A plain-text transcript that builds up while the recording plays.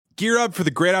Gear up for the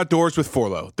great outdoors with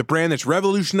Forlo, the brand that's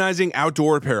revolutionizing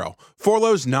outdoor apparel.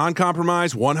 Forlo's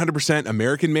non-compromise, 100%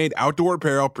 American-made outdoor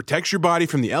apparel protects your body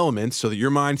from the elements so that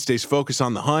your mind stays focused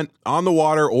on the hunt, on the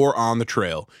water, or on the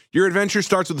trail. Your adventure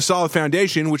starts with a solid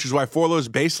foundation, which is why Forlo's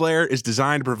base layer is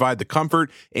designed to provide the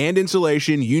comfort and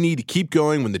insulation you need to keep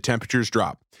going when the temperatures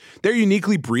drop. Their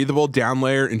uniquely breathable down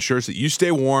layer ensures that you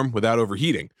stay warm without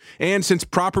overheating. And since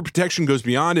proper protection goes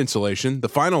beyond insulation, the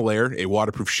final layer, a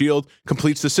waterproof shield,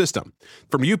 completes the system.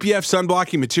 From UPF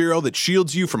sunblocking material that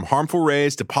shields you from harmful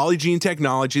rays to polygene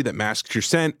technology that masks your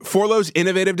scent, Forlo's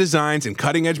innovative designs and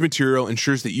cutting-edge material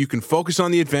ensures that you can focus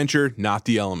on the adventure, not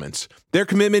the elements. Their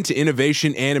commitment to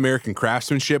innovation and American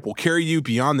craftsmanship will carry you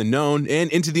beyond the known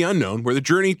and into the unknown, where the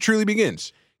journey truly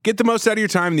begins. Get the most out of your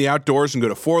time in the outdoors and go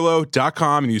to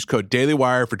forlo.com and use code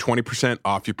DailyWire for 20%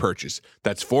 off your purchase.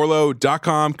 That's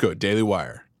forlo.com, code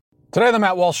DailyWire. Today on the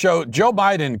Matt Walsh Show, Joe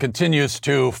Biden continues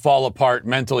to fall apart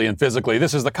mentally and physically.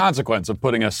 This is the consequence of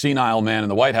putting a senile man in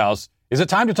the White House. Is it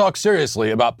time to talk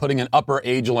seriously about putting an upper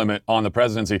age limit on the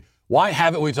presidency? Why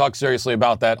haven't we talked seriously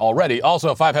about that already?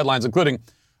 Also, 5 headlines, including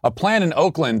a plan in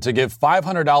Oakland to give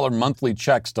 $500 monthly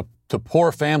checks to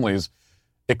poor families,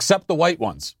 except the white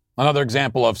ones. Another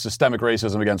example of systemic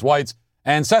racism against whites.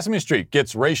 And Sesame Street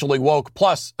gets racially woke,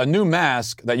 plus a new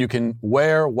mask that you can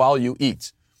wear while you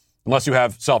eat. Unless you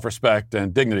have self-respect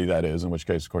and dignity, that is, in which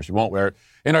case, of course, you won't wear it.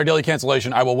 In our daily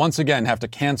cancellation, I will once again have to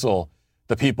cancel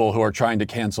the people who are trying to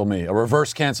cancel me. A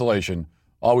reverse cancellation,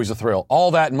 always a thrill. All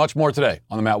that and much more today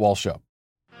on The Matt Walsh Show.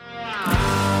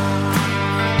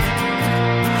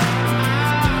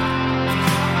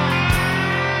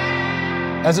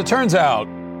 As it turns out,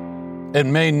 it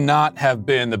may not have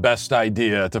been the best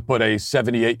idea to put a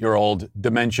 78-year-old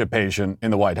dementia patient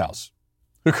in the White House.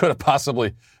 Who could have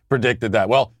possibly predicted that?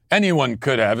 Well, anyone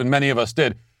could have, and many of us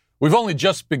did. We've only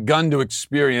just begun to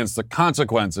experience the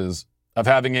consequences of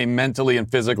having a mentally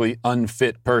and physically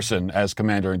unfit person as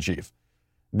commander-in-chief.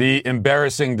 The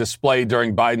embarrassing display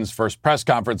during Biden's first press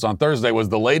conference on Thursday was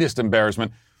the latest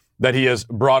embarrassment that he has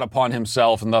brought upon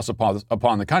himself and thus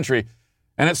upon the country,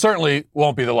 and it certainly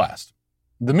won't be the last.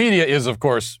 The media is, of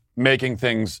course, making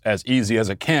things as easy as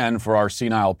it can for our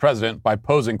senile president by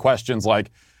posing questions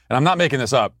like, and I'm not making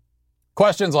this up,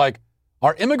 questions like,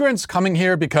 are immigrants coming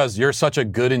here because you're such a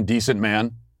good and decent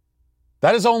man?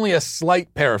 That is only a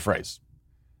slight paraphrase.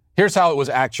 Here's how it was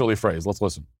actually phrased. Let's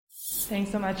listen.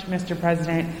 Thanks so much, Mr.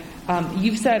 President.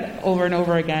 You've said over and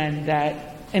over again that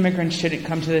immigrants shouldn't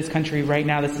come to this country right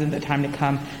now. This isn't the time to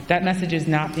come. That message is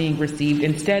not being received.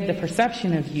 Instead, the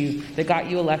perception of you that got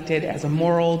you elected as a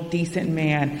moral, decent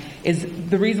man is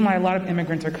the reason why a lot of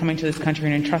immigrants are coming to this country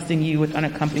and entrusting you with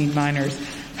unaccompanied minors.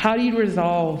 How do you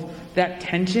resolve that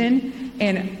tension?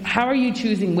 And how are you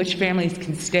choosing which families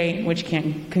can stay and which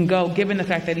can go, given the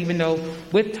fact that even though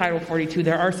with Title 42,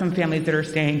 there are some families that are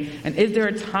staying? And is there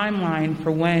a timeline for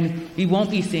when we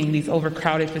won't be seeing these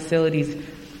overcrowded facilities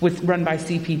run by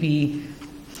CPB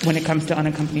when it comes to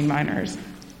unaccompanied minors?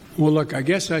 Well, look, I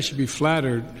guess I should be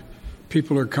flattered.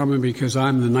 People are coming because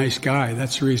I'm the nice guy.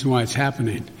 That's the reason why it's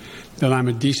happening. That I'm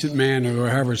a decent man, or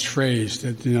however it's phrased.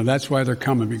 That, that's why they're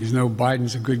coming, because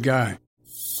Biden's a good guy.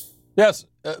 Yes,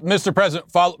 Mr.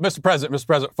 President. Mr.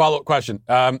 President. Follow-up question.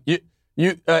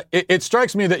 It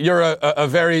strikes me that you're a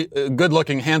very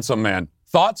good-looking, handsome man.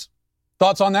 Thoughts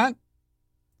on that?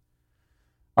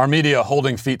 Our media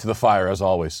holding feet to the fire, as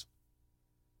always.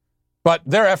 But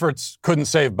their efforts couldn't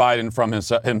save Biden from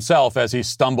himself as he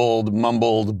stumbled,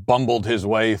 mumbled, bumbled his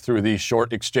way through the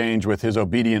short exchange with his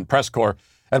obedient press corps.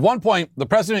 At one point, the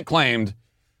president claimed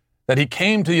that he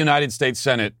came to the United States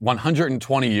Senate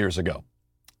 120 years ago.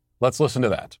 Let's listen to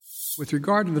that. With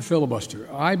regard to the filibuster,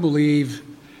 I believe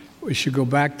we should go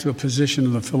back to a position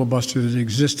of the filibuster that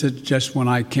existed just when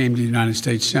I came to the United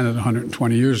States Senate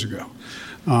 120 years ago.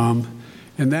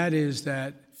 And that is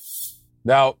that...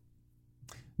 Now,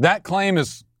 that claim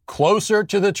is closer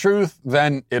to the truth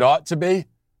than it ought to be.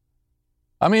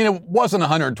 I mean, it wasn't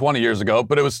 120 years ago,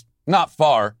 but it was not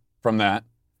far from that.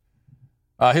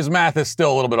 His math is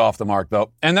still a little bit off the mark,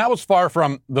 though. And that was far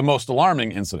from the most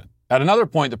alarming incident. At another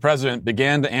point, the president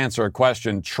began to answer a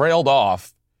question, trailed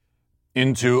off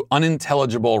into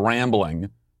unintelligible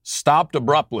rambling, stopped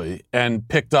abruptly, and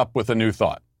picked up with a new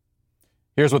thought.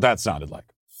 Here's what that sounded like.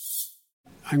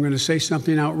 I'm going to say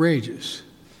something outrageous.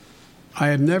 I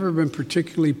have never been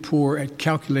particularly poor at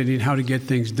calculating how to get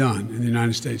things done in the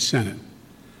United States Senate.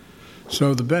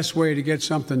 So the best way to get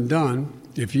something done,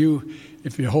 if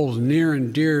it holds near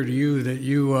and dear to you that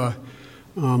you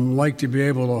like to be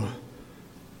able to,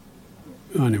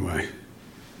 anyway,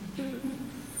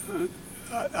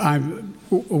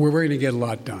 We're going to get a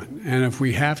lot done. And if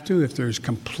we have to, if there's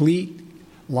complete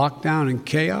lockdown and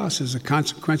chaos as a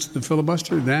consequence of the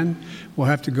filibuster, then we'll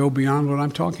have to go beyond what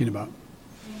I'm talking about.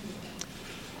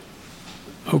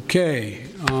 Okay,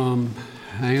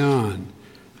 hang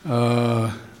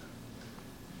on.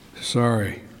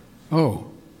 Sorry.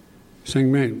 Oh,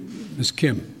 Ms.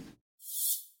 Kim.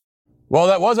 Well,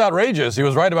 that was outrageous. He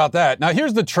was right about that. Now,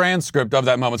 here's the transcript of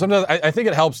that moment. Sometimes I think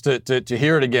it helps to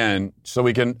hear it again so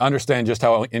we can understand just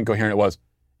how incoherent it was.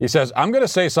 He says, I'm going to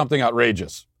say something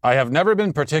outrageous. I have never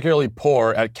been particularly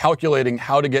poor at calculating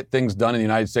how to get things done in the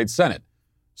United States Senate.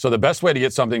 So the best way to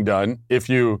get something done, if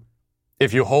you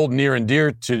hold near and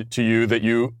dear to you that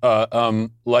you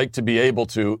like to be able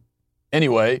to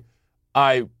anyway,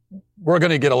 we're going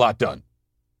to get a lot done.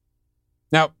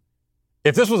 Now,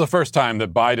 if this was the first time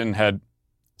that Biden had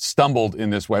stumbled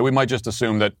in this way, we might just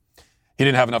assume that he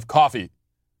didn't have enough coffee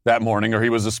that morning or he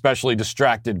was especially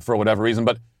distracted for whatever reason.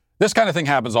 But this kind of thing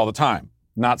happens all the time.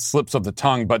 Not slips of the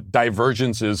tongue, but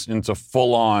divergences into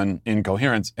full-on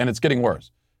incoherence, and it's getting worse.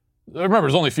 Remember, it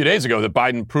was only a few days ago that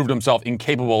Biden proved himself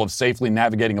incapable of safely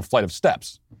navigating a flight of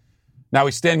steps. Now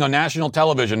he's standing on national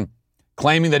television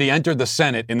claiming that he entered the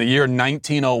Senate in the year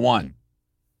 1901.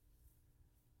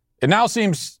 It now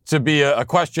seems to be a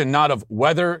question not of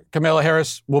whether Kamala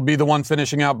Harris will be the one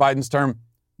finishing out Biden's term,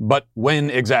 but when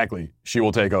exactly she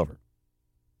will take over.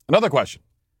 Another question.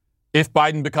 If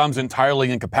Biden becomes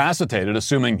entirely incapacitated,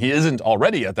 assuming he isn't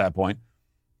already at that point,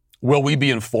 will we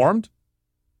be informed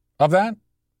of that?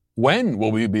 When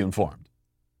will we be informed?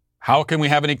 How can we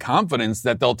have any confidence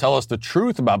that they'll tell us the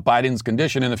truth about Biden's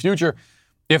condition in the future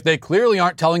if they clearly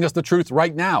aren't telling us the truth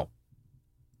right now?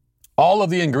 All of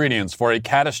the ingredients for a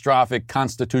catastrophic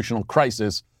constitutional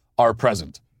crisis are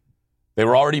present. They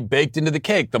were already baked into the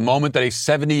cake the moment that a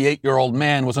 78-year-old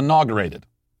man was inaugurated.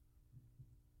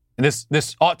 And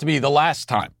this ought to be the last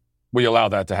time we allow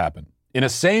that to happen. In a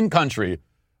sane country,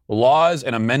 laws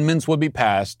and amendments would be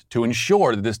passed to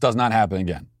ensure that this does not happen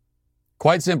again.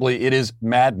 Quite simply, it is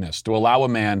madness to allow a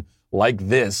man like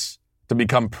this to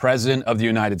become president of the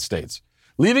United States.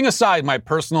 Leaving aside my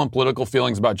personal and political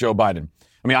feelings about Joe Biden,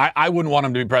 I mean, I wouldn't want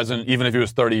him to be president even if he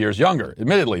was 30 years younger,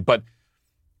 admittedly, but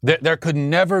there could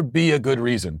never be a good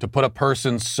reason to put a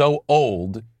person so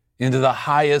old into the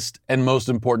highest and most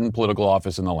important political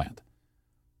office in the land.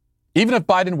 Even if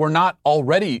Biden were not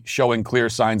already showing clear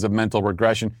signs of mental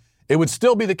regression, it would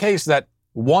still be the case that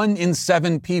 1 in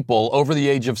 7 people over the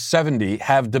age of 70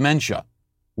 have dementia.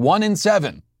 1 in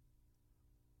 7.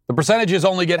 The percentages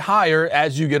only get higher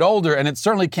as you get older, and it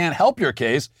certainly can't help your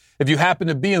case if you happen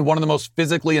to be in one of the most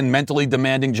physically and mentally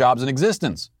demanding jobs in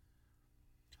existence.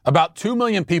 About 2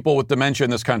 million people with dementia in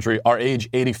this country are age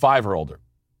 85 or older.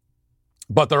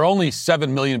 But there are only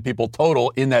 7 million people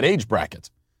total in that age bracket.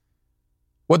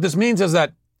 What this means is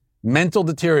that mental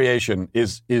deterioration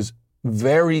is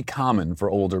very common for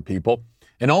older people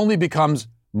and only becomes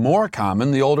more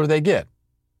common the older they get.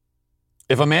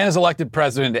 If a man is elected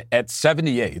president at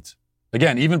 78,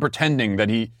 again, even pretending that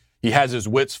he has his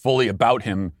wits fully about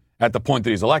him at the point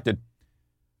that he's elected,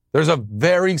 there's a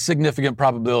very significant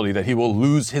probability that he will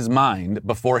lose his mind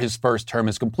before his first term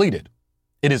is completed.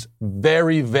 It is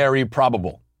very, very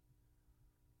probable.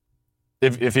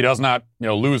 If he does not,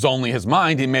 lose only his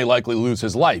mind, he may likely lose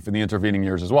his life in the intervening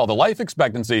years as well. The life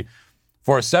expectancy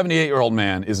for a 78-year-old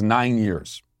man is 9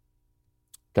 years.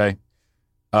 Okay?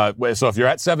 So if you're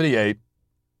at 78,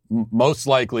 most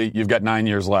likely you've got 9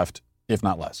 years left, if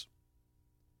not less.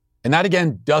 And that,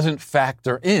 again, doesn't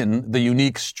factor in the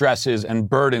unique stresses and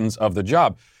burdens of the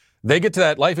job. They get to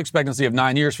that life expectancy of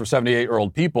 9 years for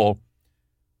 78-year-old people,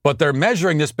 but they're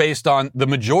measuring this based on the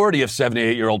majority of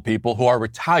 78-year-old people who are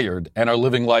retired and are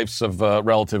living lives of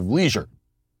relative leisure.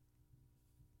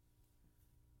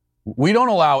 We don't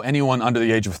allow anyone under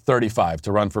the age of 35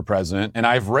 to run for president, and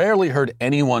I've rarely heard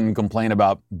anyone complain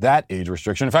about that age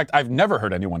restriction. In fact, I've never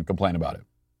heard anyone complain about it.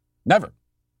 Never.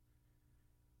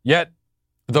 Yet,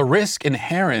 the risk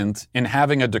inherent in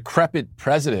having a decrepit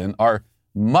president are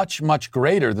much, much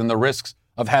greater than the risks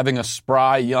of having a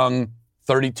spry, young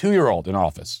 32-year-old in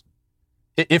office.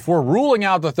 If we're ruling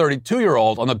out the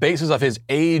 32-year-old on the basis of his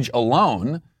age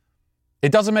alone,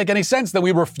 it doesn't make any sense that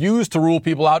we refuse to rule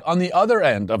people out on the other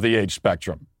end of the age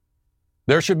spectrum.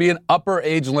 There should be an upper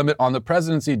age limit on the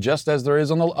presidency just as there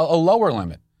is on a lower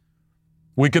limit.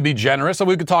 We could be generous, so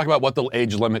we could talk about what the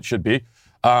age limit should be.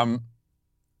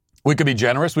 We could be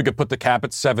generous. We could put the cap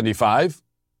at 75.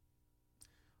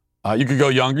 You could go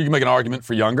younger. You can make an argument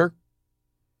for younger.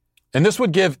 And this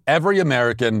would give every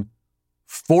American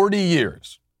 40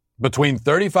 years between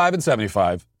 35 and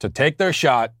 75 to take their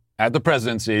shot at the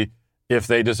presidency if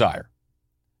they desire.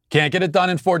 Can't get it done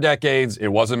in 4 decades. It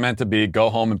wasn't meant to be. Go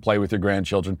home and play with your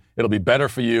grandchildren. It'll be better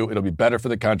for you. It'll be better for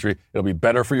the country. It'll be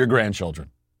better for your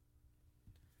grandchildren.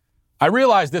 I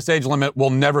realize this age limit will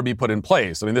never be put in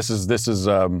place. I mean, this is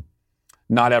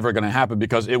not ever going to happen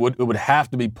because it would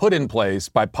have to be put in place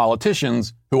by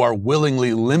politicians who are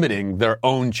willingly limiting their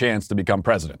own chance to become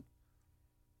president.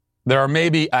 There are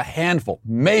maybe a handful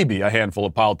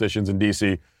of politicians in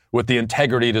D.C. with the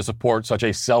integrity to support such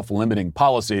a self-limiting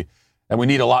policy, and we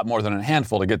need a lot more than a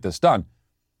handful to get this done.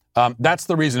 That's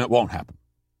the reason it won't happen.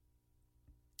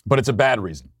 But it's a bad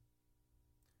reason.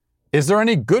 Is there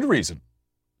any good reason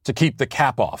to keep the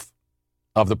cap off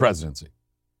of the presidency?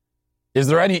 Is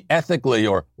there any ethically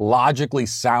or logically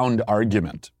sound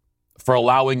argument for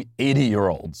allowing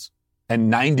 80-year-olds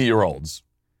and 90-year-olds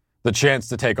the chance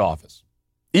to take office,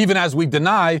 even as we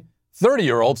deny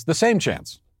 30-year-olds the same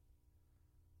chance?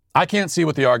 I can't see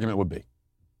what the argument would be.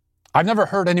 I've never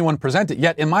heard anyone present it,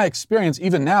 yet in my experience,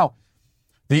 even now,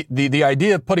 the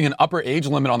idea of putting an upper age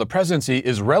limit on the presidency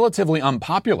is relatively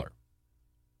unpopular.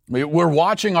 We're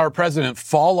watching our president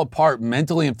fall apart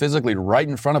mentally and physically right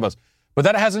in front of us. But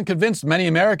that hasn't convinced many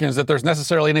Americans that there's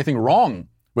necessarily anything wrong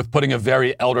with putting a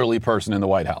very elderly person in the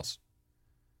White House.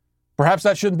 Perhaps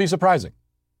that shouldn't be surprising.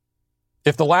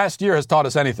 If the last year has taught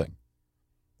us anything,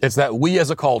 it's that we as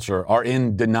a culture are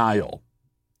in denial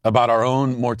about our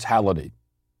own mortality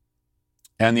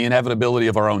and the inevitability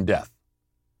of our own death.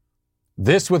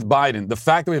 This with Biden, the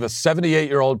fact that we have a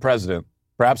 78-year-old president,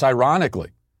 perhaps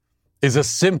ironically, is a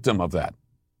symptom of that.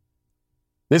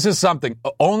 This is something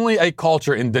only a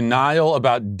culture in denial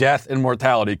about death and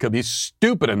mortality could be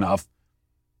stupid enough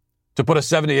to put a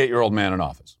 78-year-old man in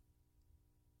office.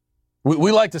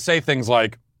 We like to say things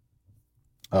like,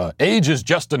 age is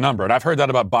just a number. And I've heard that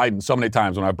about Biden so many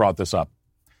times when I brought this up.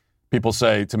 People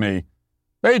say to me,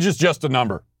 age is just a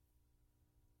number.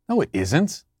 No, it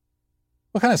isn't.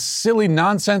 What kind of silly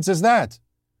nonsense is that?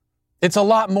 It's a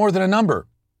lot more than a number.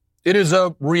 It is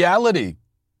a reality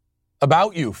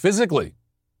about you physically.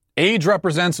 Age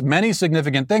represents many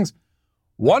significant things.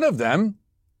 One of them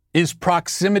is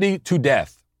proximity to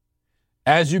death.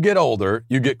 As you get older,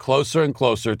 you get closer and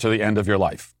closer to the end of your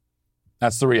life.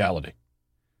 That's the reality.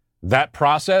 That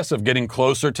process of getting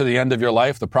closer to the end of your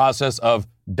life, the process of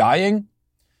dying,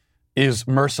 is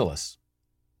merciless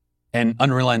and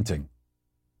unrelenting.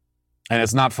 And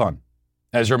it's not fun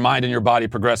as your mind and your body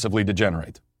progressively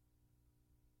degenerate.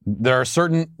 There are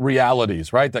certain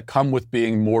realities, right, that come with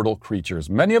being mortal creatures.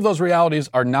 Many of those realities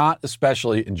are not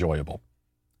especially enjoyable.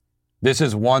 This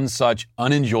is one such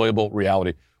unenjoyable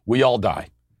reality. We all die.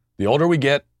 The older we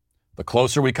get, the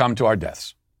closer we come to our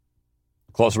deaths.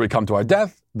 The closer we come to our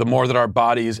death, the more that our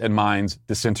bodies and minds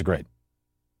disintegrate.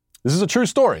 This is a true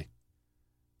story,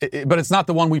 but it's not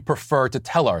the one we prefer to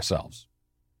tell ourselves.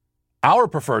 Our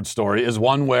preferred story is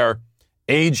one where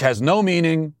age has no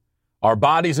meaning, our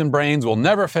bodies and brains will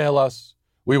never fail us,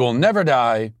 we will never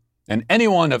die, and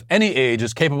anyone of any age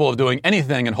is capable of doing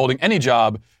anything and holding any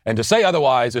job, and to say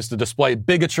otherwise is to display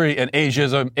bigotry and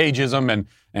ageism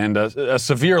and a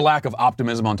severe lack of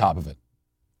optimism on top of it.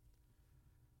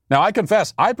 Now, I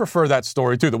confess, I prefer that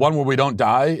story too, the one where we don't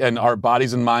die and our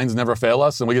bodies and minds never fail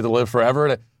us and we get to live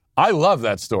forever. I love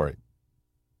that story,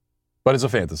 but it's a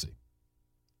fantasy.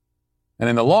 And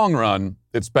in the long run,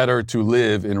 it's better to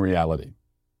live in reality.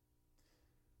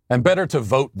 And better to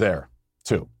vote there,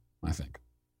 too, I think.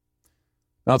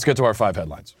 Now let's get to our 5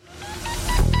 headlines.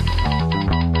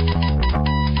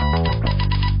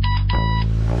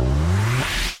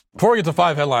 Before we get to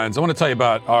 5 headlines, I want to tell you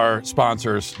about our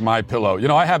sponsors, MyPillow. You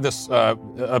know, I have this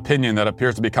opinion that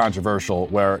appears to be controversial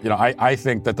where, I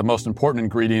think that the most important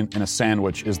ingredient in a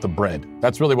sandwich is the bread.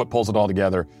 That's really what pulls it all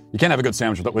together. You can't have a good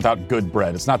sandwich without good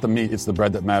bread. It's not the meat, it's the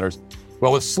bread that matters.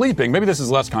 Well, with sleeping, maybe this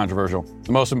is less controversial.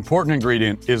 The most important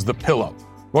ingredient is the pillow.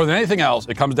 More than anything else,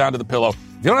 it comes down to the pillow. If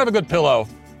you don't have a good pillow,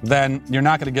 then you're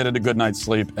not going to get a good night's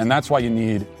sleep, and that's why you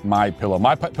need MyPillow.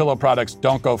 MyPillow products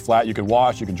don't go flat. You can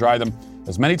wash, you can dry them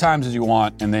as many times as you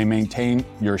want, and they maintain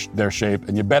their shape,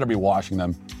 and you better be washing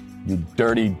them, you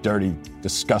dirty, dirty,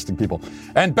 disgusting people.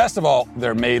 And best of all,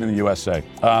 they're made in the USA.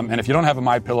 And if you don't have a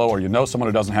MyPillow or you know someone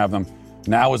who doesn't have them,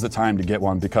 now is the time to get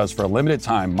one, because for a limited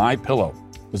time, MyPillow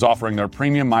is offering their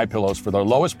premium MyPillows for their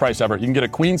lowest price ever. You can get a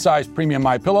queen-size premium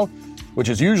MyPillow, which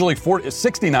is usually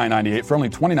 $69.98 for only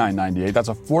 $29.98. That's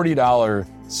a $40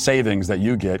 savings that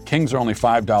you get. Kings are only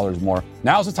 $5 more.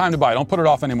 Now's the time to buy. Don't put it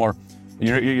off anymore.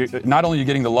 You're not only are you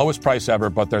getting the lowest price ever,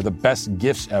 but they're the best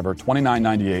gifts ever.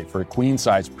 $29.98 for a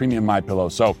queen-size premium MyPillow.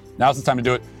 So now's the time to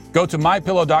do it. Go to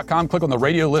MyPillow.com, click on the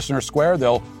radio listener square.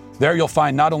 They'll There you'll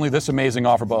find not only this amazing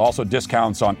offer, but also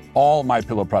discounts on all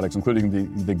MyPillow products,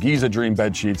 including the Giza Dream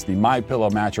bed sheets, the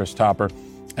MyPillow mattress topper,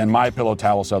 and MyPillow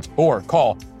towel sets. Or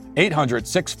call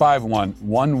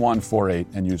 800-651-1148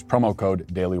 and use promo code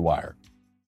DailyWire.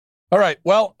 All right,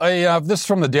 well, this is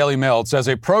from the Daily Mail. It says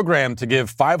a program to give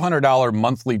 $500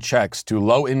 monthly checks to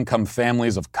low-income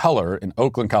families of color in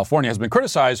Oakland, California has been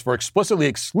criticized for explicitly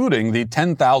excluding the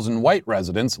 10,000 white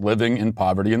residents living in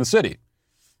poverty in the city.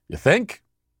 You think?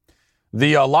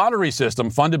 The lottery system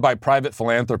funded by private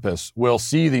philanthropists will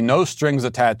see the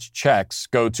no-strings-attached checks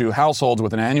go to households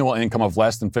with an annual income of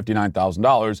less than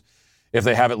 $59,000 if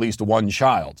they have at least one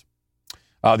child.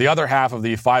 The other half of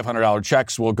the $500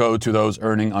 checks will go to those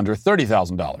earning under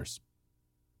 $30,000.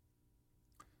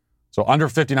 So under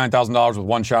 $59,000 with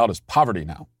one child is poverty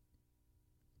now,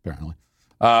 apparently.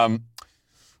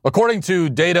 According to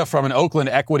data from an Oakland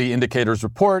Equity Indicators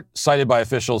report cited by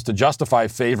officials to justify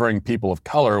favoring people of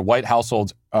color, white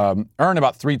households earn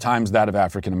about 3 times that of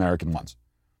African-American ones.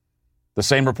 The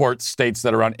same report states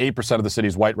that around 8% of the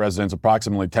city's white residents,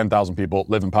 approximately 10,000 people,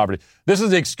 live in poverty. This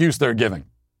is the excuse they're giving.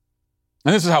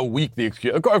 And this is how weak the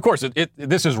excuse... Of course,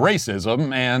 this is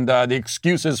racism, and the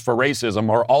excuses for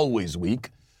racism are always weak.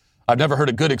 I've never heard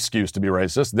a good excuse to be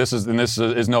racist. This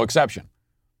is no exception.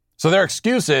 So their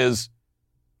excuse is,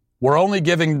 we're only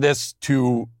giving this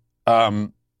to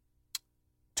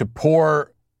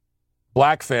poor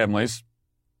black families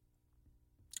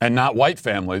and not white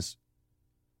families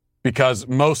because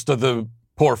most of the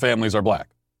poor families are black.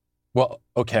 Well,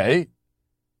 okay,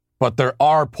 but there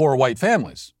are poor white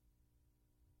families.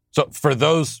 So for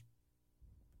those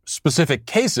specific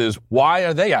cases, why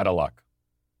are they out of luck?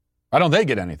 Why don't they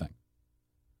get anything?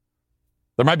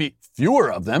 There might be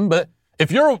fewer of them, but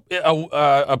if you're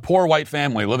a poor white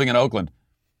family living in Oakland,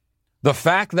 the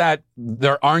fact that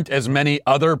there aren't as many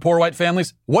other poor white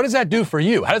families, what does that do for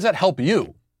you? How does that help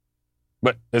you?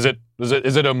 But is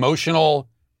it emotional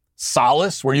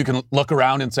solace where you can look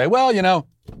around and say, well, you know,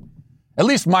 at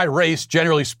least my race,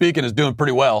 generally speaking, is doing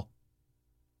pretty well.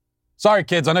 Sorry,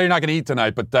 kids, I know you're not going to eat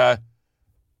tonight, but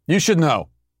you should know.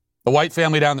 The white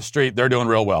family down the street, they're doing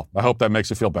real well. I hope that makes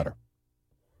you feel better.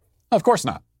 No, of course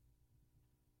not.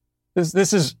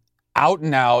 This is out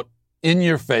and out, in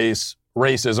your face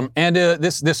racism. And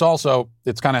this also,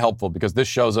 it's kind of helpful because this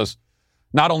shows us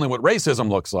not only what racism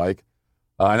looks like,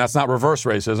 and that's not reverse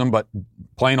racism, but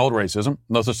plain old racism.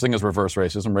 No such thing as reverse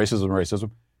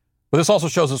racism. But this also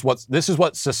shows us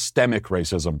what systemic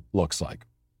racism looks like.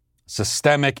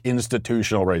 Systemic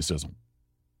institutional racism.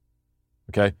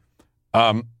 Okay?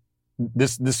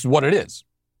 This is what it is.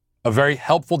 A very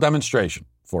helpful demonstration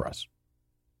for us.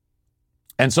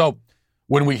 And so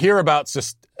when we hear about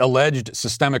alleged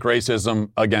systemic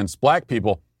racism against black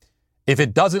people, if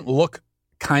it doesn't look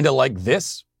kind of like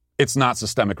this, it's not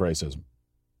systemic racism.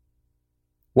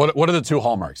 What are the 2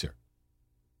 hallmarks here?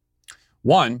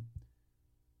 One,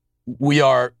 we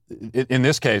are, in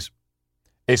this case,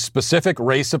 a specific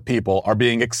race of people are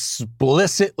being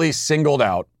explicitly singled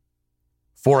out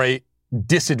for a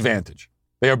disadvantage.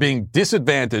 They are being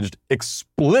disadvantaged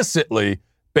explicitly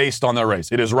based on their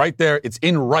race. It is right there. It's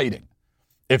in writing.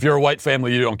 If you're a white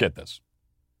family, you don't get this.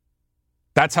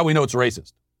 That's how we know it's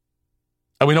racist.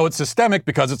 And we know it's systemic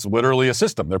because it's literally a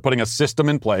system. They're putting a system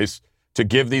in place to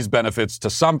give these benefits to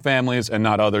some families and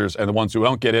not others. And the ones who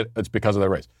don't get it, it's because of their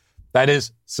race. That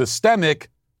is systemic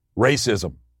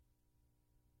racism.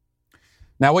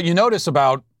 Now, what you notice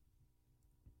about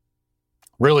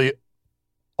really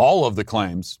all of the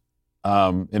claims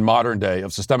in modern day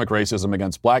of systemic racism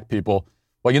against black people,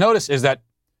 what you notice is that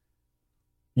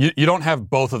you don't have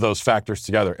both of those factors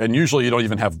together. And usually you don't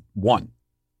even have one.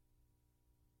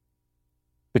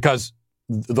 Because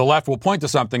the left will point to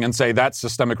something and say that's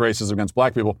systemic racism against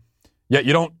black people.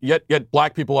 Yet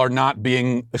black people are not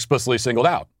being explicitly singled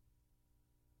out.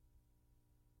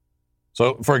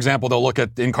 So, for example, they'll look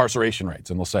at incarceration rates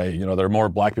and they'll say, you know, there are more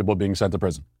black people being sent to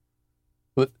prison.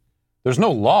 But there's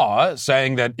no law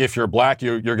saying that if you're black,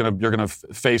 you're gonna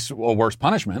face a worse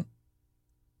punishment.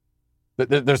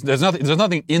 There's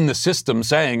nothing in the system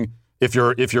saying if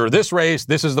you're this race,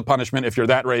 this is the punishment. If you're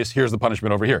that race, here's the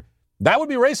punishment over here. That would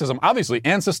be racism, obviously,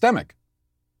 and systemic.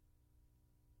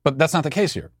 But that's not the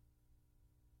case here.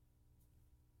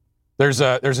 There's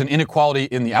an inequality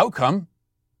in the outcome.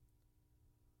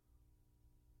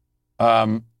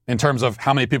 In terms of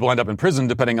how many people end up in prison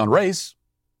depending on race.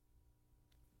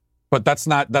 But that's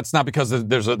not because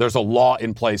there's a law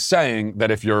in place saying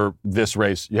that if you're this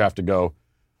race, you have to go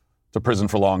to prison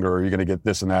for longer or you're going to get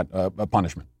this and that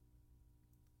punishment.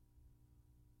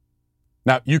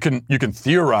 Now, you can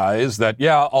theorize that,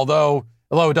 yeah, although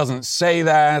although it doesn't say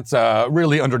that,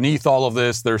 really underneath all of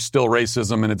this, there's still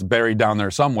racism and it's buried down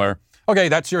there somewhere. Okay,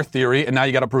 that's your theory, and now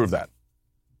you got to prove that.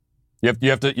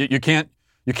 You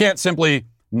can't simply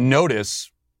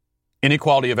notice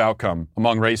inequality of outcome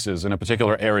among races in a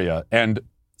particular area and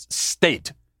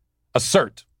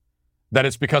assert that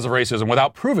it's because of racism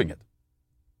without proving it.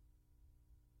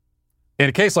 In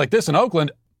a case like this in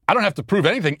Oakland, I don't have to prove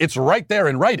anything. It's right there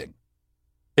in writing.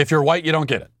 If you're white, you don't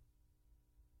get it.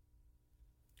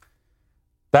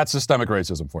 That's systemic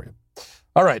racism for you.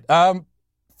 All right.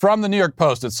 From the New York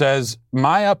Post, it says,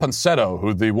 Maya Ponsetto,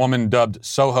 who the woman dubbed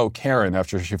Soho Karen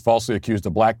after she falsely accused a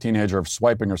black teenager of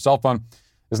swiping her cell phone,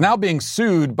 is now being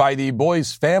sued by the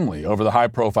boy's family over the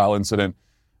high-profile incident.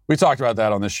 We talked about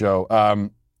that on this show.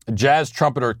 Jazz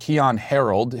trumpeter Keon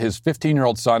Harold, his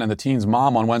 15-year-old son, and the teen's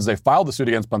mom on Wednesday filed the suit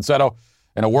against Ponsetto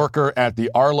and a worker at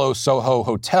the Arlo Soho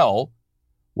Hotel,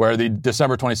 where the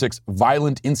December 26th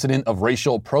violent incident of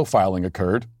racial profiling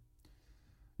occurred.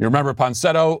 You remember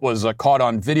Ponsetto was caught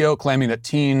on video claiming that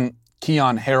teen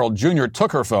Keon Harold Jr.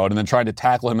 took her phone and then tried to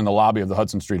tackle him in the lobby of the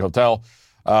Hudson Street Hotel.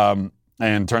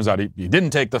 And turns out he didn't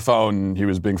take the phone. He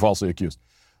was being falsely accused.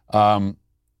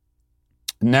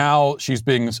 Now she's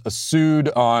being sued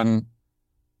on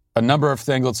a number of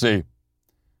things. Let's see.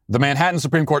 The Manhattan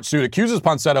Supreme Court suit accuses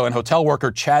Ponsetto and hotel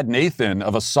worker Chad Nathan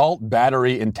of assault,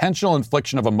 battery, intentional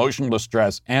infliction of emotional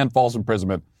distress, and false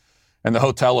imprisonment, and the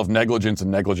hotel of negligence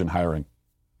and negligent hiring.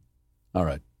 All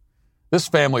right. This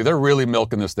family, they're really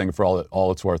milking this thing for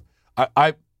all it's worth.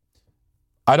 I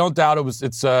don't doubt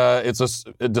it's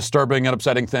a disturbing and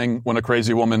upsetting thing when a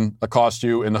crazy woman accosts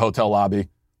you in the hotel lobby,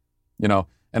 you know.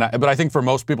 But I think for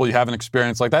most people, you have an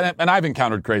experience like that. And I've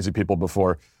encountered crazy people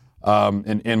before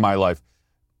in my life.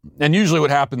 And usually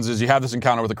what happens is you have this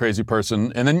encounter with a crazy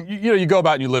person, and then you go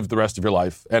about and you live the rest of your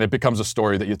life, and it becomes a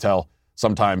story that you tell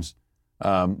sometimes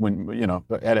when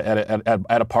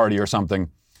at a party or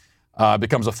something. It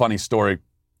becomes a funny story.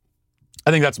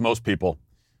 I think that's most people.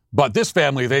 But this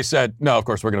family, they said, no, of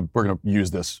course we're gonna use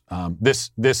this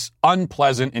this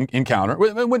unpleasant encounter.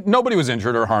 Nobody was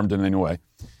injured or harmed in any way.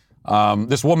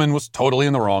 This woman was totally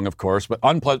in the wrong, of course, but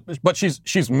unpleasant. But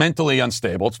she's mentally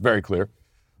unstable. It's very clear.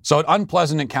 So an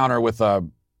unpleasant encounter with a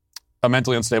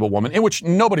mentally unstable woman in which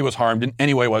nobody was harmed in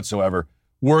any way whatsoever.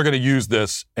 We're going to use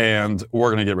this and we're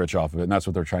going to get rich off of it, and that's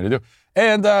what they're trying to do.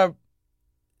 And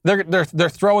they're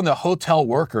throwing the hotel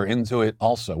worker into it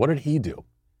also. What did he do?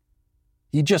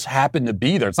 He just happened to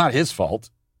be there. It's not his fault.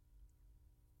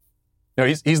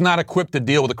 He's not equipped to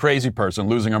deal with a crazy person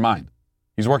losing her mind.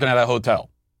 He's working at a hotel.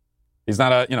 He's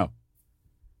not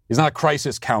a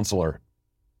crisis counselor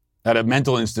at a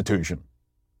mental institution.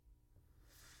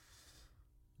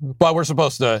 But we're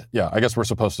supposed to, I guess we're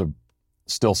supposed to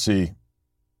still see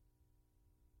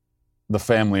the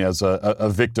family as a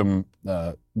victim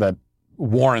that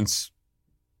warrants,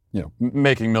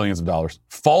 making millions of dollars.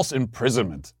 False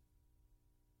imprisonment.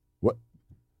 What?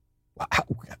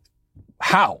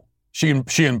 How? She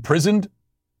imprisoned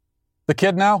the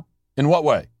kid now? In what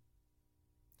way?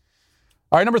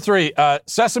 All right, number 3,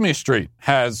 Sesame Street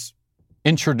has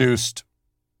introduced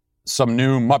some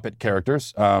new Muppet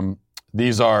characters.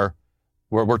 These are,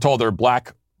 we're told they're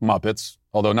black Muppets,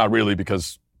 although not really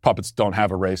because puppets don't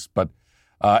have a race. But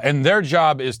and their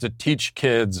job is to teach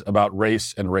kids about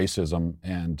race and racism.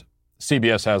 And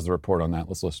CBS has the report on that.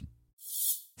 Let's listen.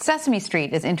 Sesame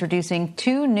Street is introducing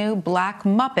 2 new black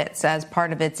Muppets as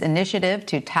part of its initiative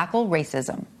to tackle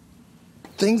racism.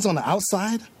 Things on the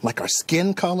outside, like our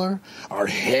skin color, our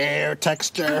hair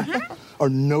texture, our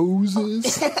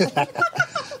noses,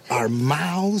 our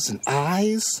mouths and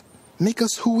eyes, make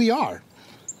us who we are.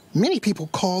 Many people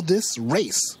call this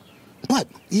race. But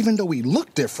even though we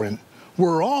look different,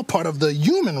 we're all part of the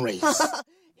human race.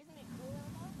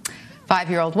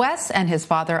 5-year-old Wes and his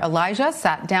father Elijah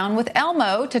sat down with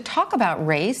Elmo to talk about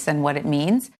race and what it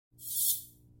means.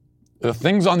 The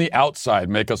things on the outside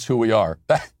make us who we are.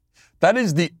 That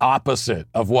is the opposite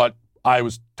of what I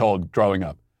was told growing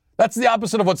up. That's the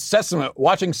opposite of what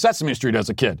watching Sesame Street as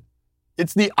a kid.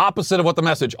 It's the opposite of what the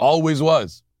message always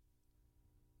was.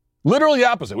 Literally the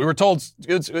opposite. We were told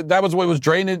that was what was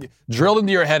drilled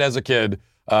into your head as a kid.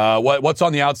 What's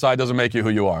on the outside doesn't make you who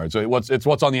you are. It's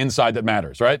what's on the inside that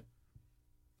matters, right?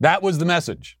 That was the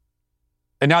message.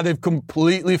 And now they've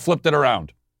completely flipped it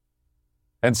around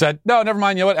and said, no, never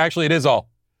mind. You know what? Actually, it is all.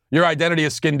 Your identity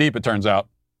is skin deep, it turns out.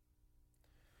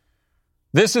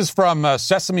 This is from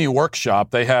Sesame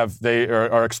Workshop. They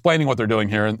are explaining what they're doing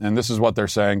here, and this is what they're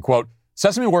saying. Quote,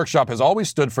 Sesame Workshop has always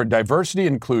stood for diversity,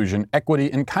 inclusion,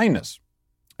 equity, and kindness.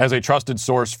 As a trusted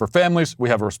source for families, we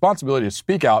have a responsibility to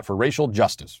speak out for racial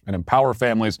justice and empower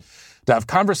families to have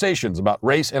conversations about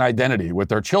race and identity with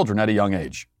their children at a young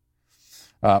age.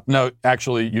 No,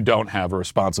 actually, you don't have a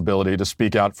responsibility to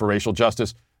speak out for racial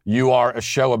justice. You are a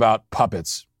show about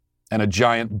puppets and a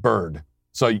giant bird.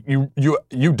 So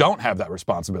you don't have that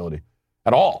responsibility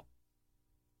at all.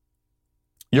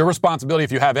 Your responsibility,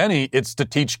 if you have any, it's to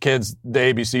teach kids the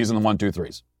ABCs and the 1, 2,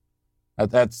 3s.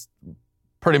 That's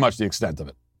pretty much the extent of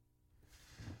it.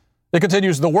 It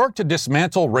continues, the work to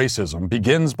dismantle racism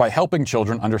begins by helping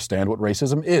children understand what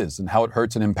racism is and how it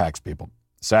hurts and impacts people.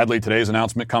 Sadly, today's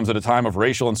announcement comes at a time of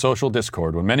racial and social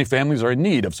discord when many families are in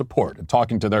need of support and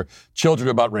talking to their children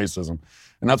about racism.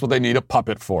 And that's what they need a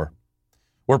puppet for.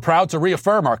 We're proud to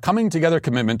reaffirm our coming together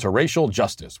commitment to racial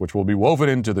justice, which will be woven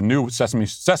into the new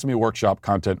Sesame Workshop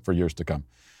content for years to come.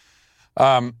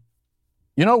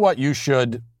 You know what you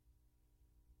should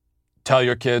tell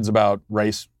your kids about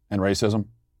race and racism?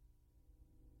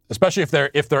 Especially if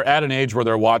they're at an age where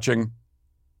they're watching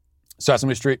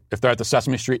Sesame Street, if they're at the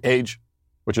Sesame Street age,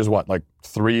 which is what, like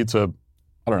 3 to,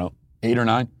 8 or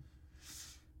 9?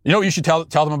 You know what you should tell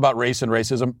them about race and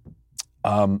racism?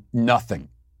 Nothing.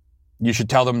 You should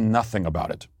tell them nothing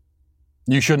about it.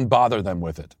 You shouldn't bother them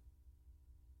with it.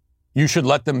 You should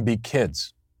let them be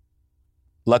kids.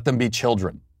 Let them be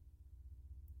children.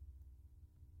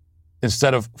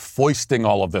 Instead of foisting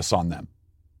all of this on them.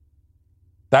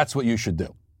 That's what you should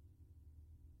do.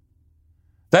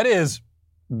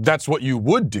 That's what you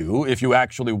would do if you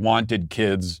actually wanted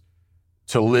kids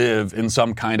to live in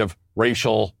some kind of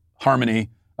racial harmony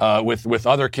with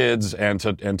other kids and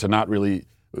to not really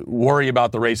worry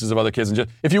about the races of other kids. And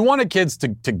if you wanted kids to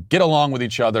get along with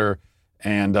each other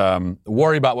and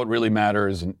worry about what really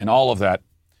matters and all of that,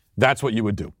 that's what you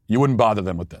would do. You wouldn't bother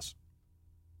them with this.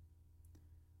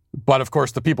 But of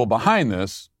course, the people behind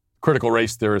this, critical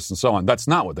race theorists and so on, that's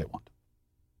not what they want.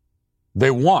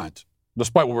 They want,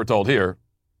 despite what we're told here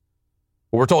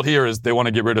is they want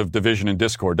to get rid of division and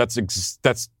discord. That's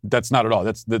not at all.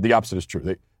 That's the opposite is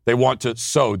true. They want to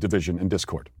sow division and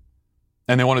discord.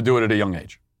 And they want to do it at a young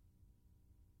age.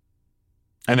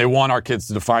 And they want our kids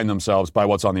to define themselves by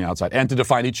what's on the outside and to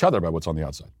define each other by what's on the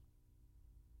outside.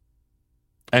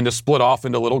 And to split off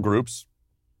into little groups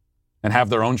and have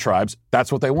their own tribes.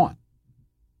 That's what they want.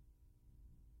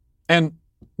 And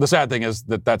the sad thing is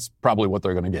that that's probably what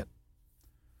they're going to get.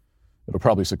 It'll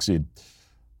probably succeed.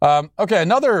 Okay,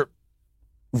 another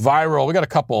viral. We got a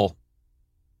couple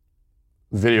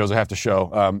videos I have to show.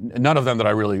 None of them that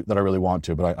I really want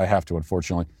to, but I have to,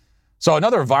 unfortunately. So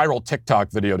another viral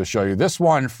TikTok video to show you. This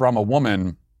one from a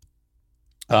woman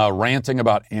ranting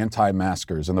about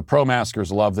anti-maskers, and the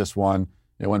pro-maskers love this one.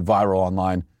 It went viral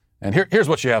online, and here's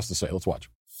what she has to say. Let's watch.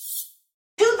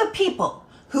 To the people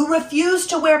who refuse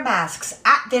to wear masks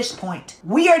at this point,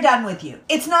 we are done with you.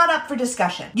 It's not up for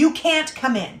discussion. You can't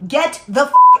come in. Get the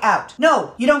f*** out.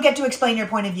 No, you don't get to explain your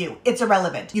point of view. It's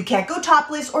irrelevant. You can't go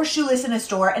topless or shoeless in a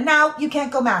store, and now you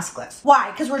can't go maskless.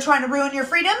 Why? Because we're trying to ruin your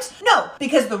freedoms? No,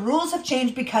 because the rules have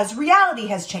changed because reality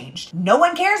has changed. No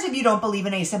one cares if you don't believe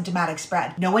in asymptomatic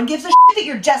spread. No one gives a shit that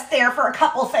you're just there for a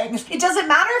couple things. It doesn't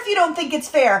matter if you don't think it's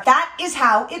fair. That is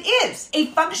how it is. A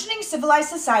functioning civilized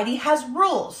society has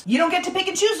rules. You don't get to pick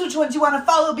and choose which ones you want to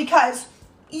follow because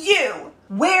you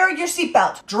wear your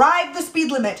seatbelt, drive the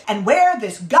speed limit, and wear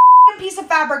this goddamn piece of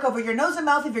fabric over your nose and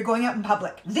mouth if you're going out in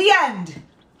public. The end.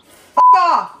 F***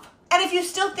 off. And if you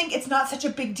still think it's not such a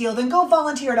big deal, then go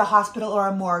volunteer at a hospital or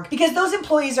a morgue, because those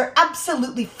employees are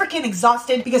absolutely freaking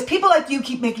exhausted because people like you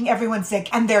keep making everyone sick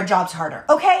and their jobs harder.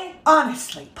 Okay?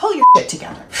 Honestly, pull your shit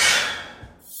together.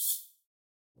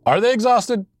 Are they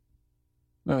exhausted?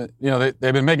 They've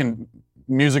been making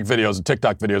music videos and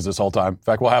TikTok videos this whole time. In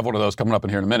fact, we'll have one of those coming up in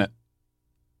here in a minute.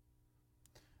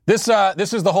 This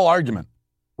is the whole argument,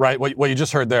 right? What you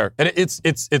just heard there. And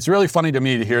it's really funny to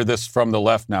me to hear this from the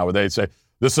left now, where they say,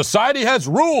 the society has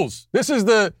rules.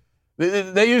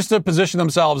 They used to position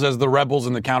themselves as the rebels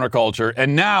in the counterculture,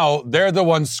 and now they're the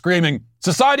ones screaming,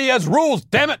 society has rules,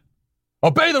 damn it!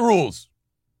 Obey the rules!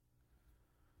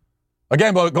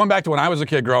 Again, but going back to when I was a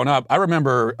kid growing up, I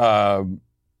remember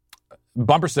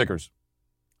bumper stickers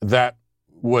that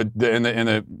would, in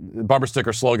the bumper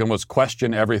sticker slogan was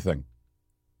question everything.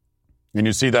 And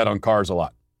you see that on cars a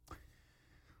lot.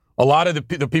 A lot of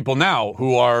the people now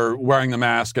who are wearing the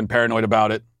mask and paranoid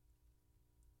about it.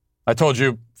 I told you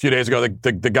a few days ago,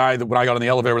 the guy that when I got on the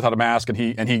elevator without a mask and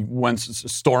he went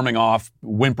storming off,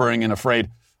 whimpering and afraid.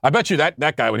 I bet you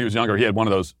that guy, when he was younger, he had one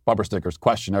of those bumper stickers,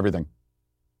 question everything.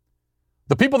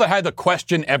 The people that had the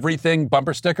question everything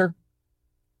bumper sticker,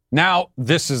 now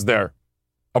this is their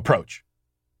approach.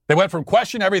 They went from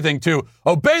question everything to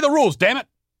obey the rules, damn it.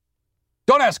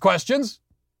 Don't ask questions.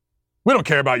 We don't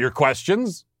care about your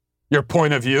questions, your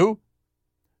point of view.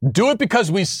 Do it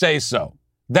because we say so.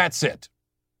 That's it.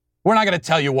 We're not going to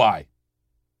tell you why.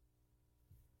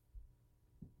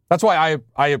 That's why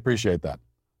I appreciate that.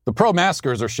 The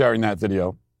pro-maskers are sharing that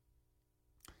video.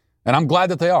 And I'm glad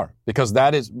that they are, because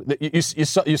that is,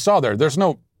 you saw there, there's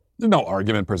no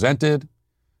argument presented.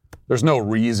 There's no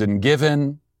reason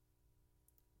given.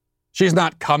 She's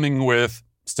not coming with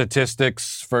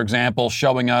statistics, for example,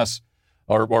 showing us,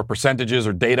 or percentages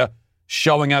or data,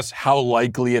 showing us how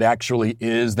likely it actually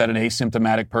is that an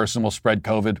asymptomatic person will spread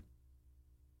COVID.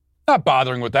 Not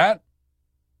bothering with that.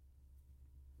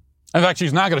 In fact,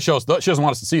 she's not going to show us, she doesn't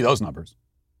want us to see those numbers.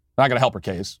 Not going to help her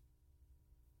case.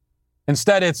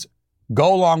 Instead, it's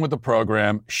go along with the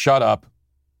program, shut up,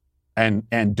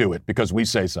 and do it because we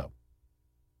say so.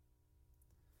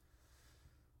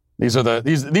 These are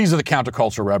the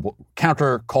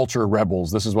counterculture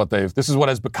rebels. This is what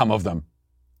has become of them.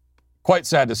 Quite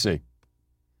sad to see.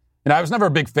 And I was never a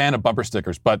big fan of bumper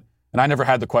stickers, and I never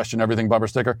had the question everything bumper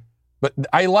sticker, but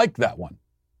I liked that one.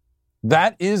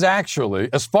 That is actually,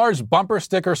 as far as bumper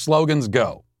sticker slogans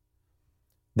go,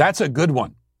 that's a good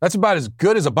one. That's about as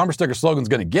good as a bumper sticker slogan's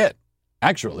going to get,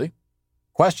 actually.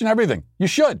 Question everything. You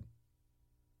should.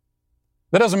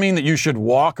 That doesn't mean that you should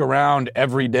walk around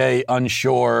every day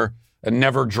unsure and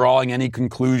never drawing any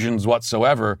conclusions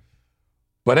whatsoever.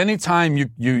 But anytime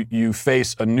you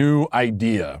face a new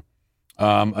idea,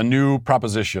 a new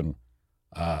proposition,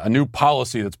 a new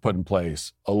policy that's put in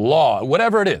place, a law,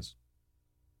 whatever it is,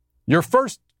 your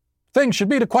first thing should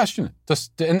be to question it.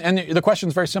 And the question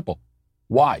is very simple.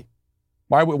 Why?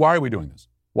 Why are we doing this?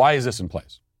 Why is this in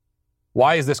place?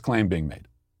 Why is this claim being made?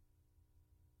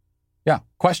 Yeah,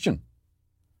 question.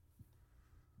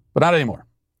 But not anymore.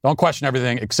 Don't question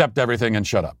everything, accept everything, and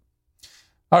shut up.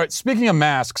 All right, speaking of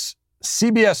masks,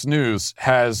 CBS News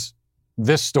has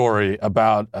this story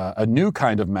about a new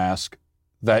kind of mask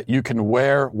that you can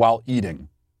wear while eating.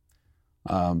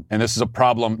 And this is a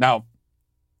problem. Now,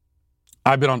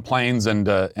 I've been on planes and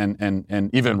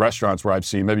even in restaurants where I've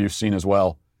seen, maybe you've seen as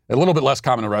well, a little bit less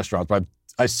common in restaurants, but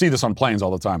I see this on planes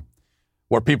all the time,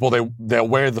 where people, they'll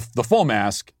wear the full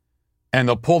mask and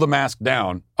they'll pull the mask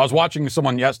down. I was watching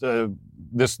someone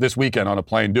this weekend on a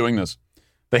plane doing this.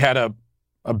 They had a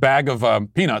bag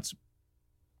of peanuts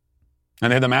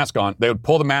and they had the mask on. They would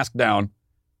pull the mask down,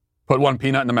 put one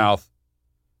peanut in the mouth,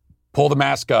 pull the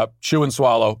mask up, chew and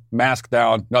swallow, mask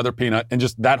down, another peanut, and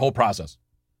just that whole process.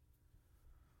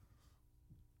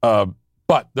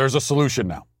 But there's a solution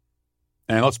now.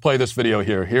 And let's play this video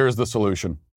here. Here's the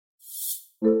solution.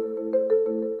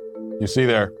 You see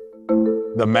there,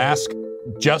 the mask,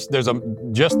 just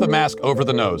the mask over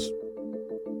the nose.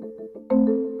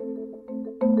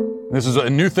 This is a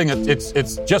new thing.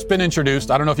 It's just been introduced.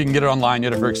 I don't know if you can get it online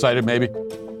yet if you're excited, maybe.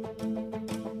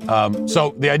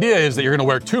 So the idea is that you're going to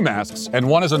wear two masks, and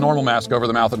one is a normal mask over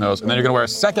the mouth and nose, and then you're going to wear a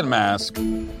second mask.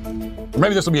 Or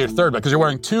maybe this will be your third, because you're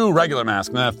wearing two regular masks,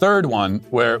 and then a third one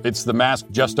where it's the mask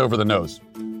just over the nose.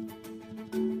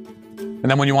 And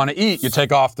then when you want to eat, you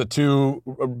take off the two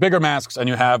bigger masks, and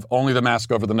you have only the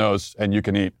mask over the nose, and you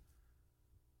can eat.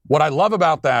 What I love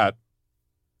about that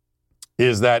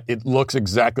is that it looks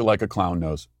exactly like a clown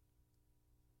nose.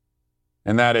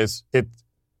 And that is,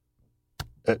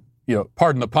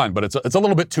 pardon the pun, but it's a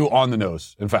little bit too on the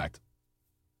nose, in fact.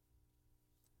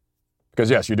 Because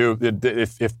yes, you do.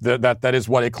 That is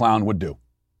what a clown would do.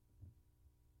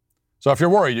 So if you're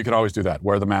worried, you can always do that.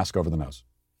 Wear the mask over the nose.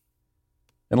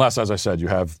 Unless, as I said, you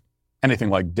have anything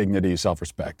like dignity,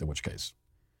 self-respect, in which case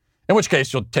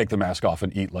you'll take the mask off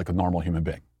and eat like a normal human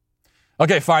being.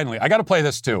 Okay, finally, I got to play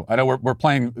this too. I know we're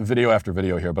playing video after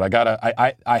video here, but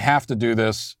I have to do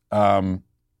this. I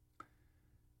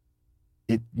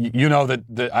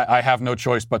have no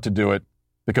choice but to do it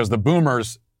because the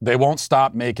boomers, they won't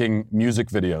stop making music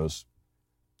videos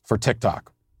for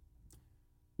TikTok,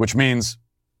 which means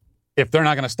if they're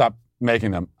not going to stop making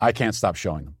them, I can't stop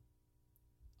showing them.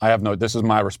 This is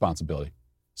my responsibility.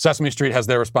 Sesame Street has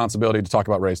their responsibility to talk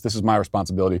about race. This is my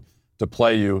responsibility to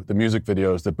play you the music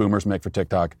videos that boomers make for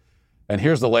TikTok. And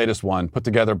here's the latest one put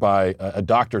together by a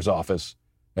doctor's office.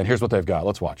 And here's what they've got.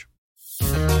 Let's watch.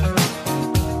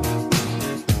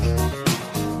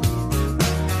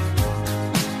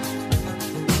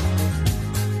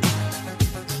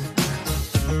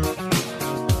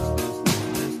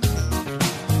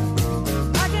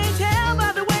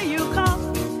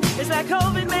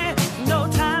 COVID, man, no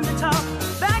time to talk.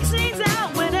 Vaccines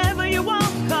out whenever you want.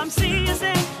 Come see us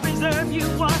and reserve you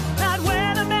one. Not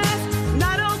wear the mask,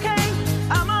 not okay.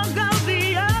 I'm gonna go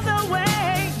the other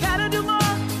way.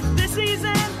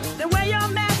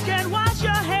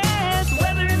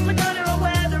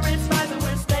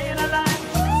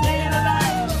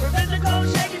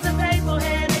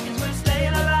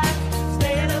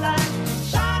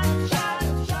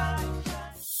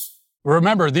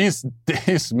 remember, these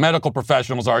medical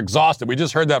professionals are exhausted. We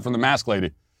just heard that from the mask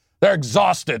lady. They're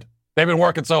exhausted. They've been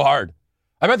working so hard.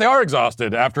 I bet they are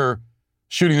exhausted after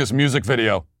shooting this music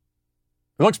video.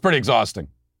 It looks pretty exhausting.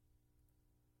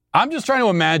 I'm just trying to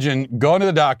imagine going to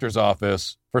the doctor's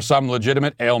office for some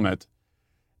legitimate ailment,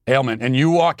 and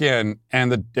you walk in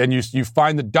and you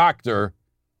find the doctor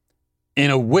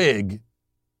in a wig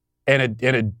and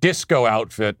a disco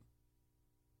outfit,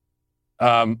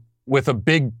 with a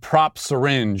big prop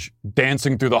syringe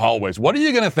dancing through the hallways. What are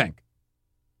you going to think?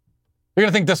 You're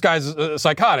going to think this guy's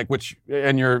psychotic,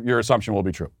 and your assumption will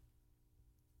be true.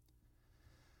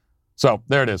 So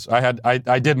there it is.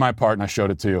 I did my part and I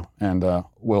showed it to you, and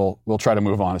we'll try to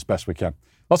move on as best we can.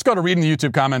 Let's go to reading the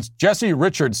YouTube comments. Jesse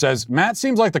Richard says, Matt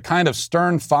seems like the kind of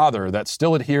stern father that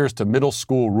still adheres to middle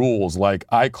school rules like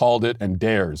I called it and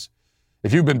dares.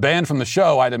 If you've been banned from the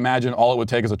show, I'd imagine all it would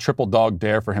take is a triple dog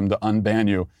dare for him to unban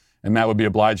you, and Matt would be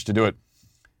obliged to do it.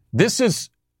 This is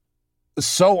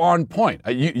so on point.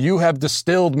 You have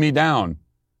distilled me down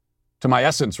to my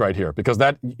essence right here, because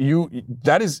that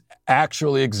is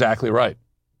actually exactly right.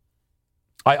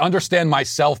 I understand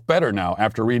myself better now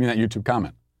after reading that YouTube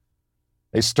comment.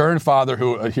 A stern father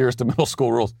who adheres to middle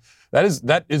school rules. That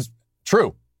is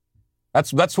true.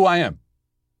 That's who I am.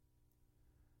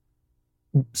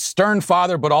 Stern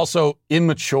father, but also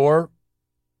immature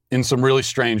in some really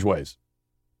strange ways.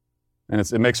 And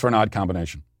it makes for an odd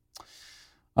combination.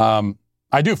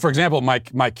 I do, for example,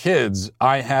 my kids,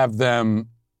 I have them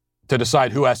to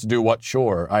decide who has to do what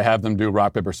chore. I have them do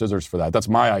rock, paper, scissors for that. That's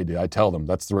my idea. I tell them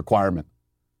that's the requirement.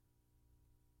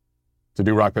 To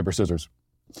do rock, paper, scissors.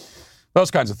 Those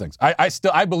kinds of things.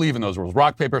 I believe in those rules.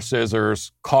 Rock, paper,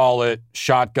 scissors, call it,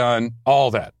 shotgun,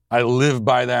 all that. I live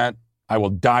by that. I will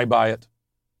die by it.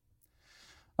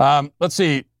 Let's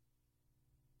see.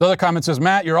 The other comment says,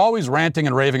 Matt, you're always ranting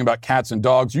and raving about cats and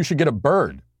dogs. You should get a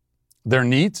bird. They're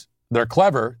neat, they're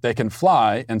clever, they can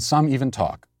fly, and some even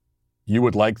talk. You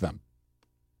would like them.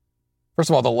 First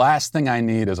of all, the last thing I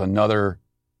need is another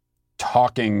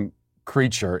talking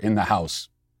creature in the house.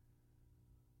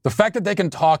 The fact that they can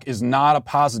talk is not a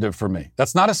positive for me.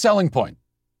 That's not a selling point.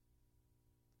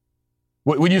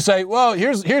 When you say, well,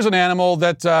 here's an animal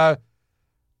that,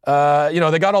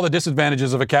 they got all the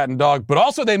disadvantages of a cat and dog, but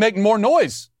also they make more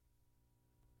noise.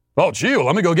 Oh, gee, well,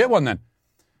 let me go get one then.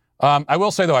 I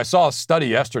will say, though, I saw a study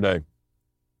yesterday.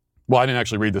 Well, I didn't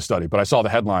actually read the study, but I saw the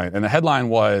headline. And the headline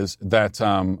was that,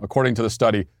 according to the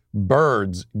study,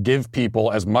 birds give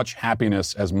people as much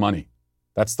happiness as money.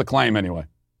 That's the claim, anyway.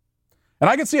 And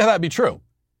I can see how that'd be true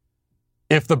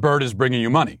if the bird is bringing you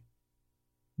money.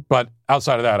 But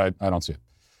outside of that, I don't see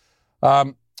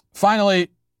it. Finally,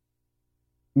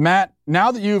 Matt,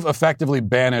 now that you've effectively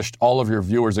banished all of your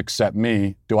viewers except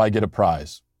me, do I get a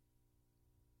prize?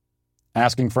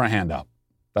 Asking for a handout.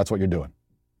 That's what you're doing.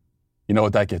 You know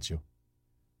what that gets you?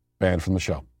 Banned from the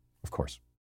show, of course.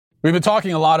 We've been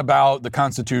talking a lot about the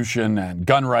Constitution and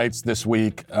gun rights this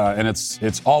week, and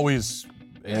it's always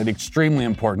an extremely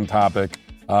important topic,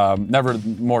 never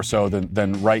more so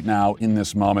than right now in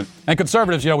this moment. And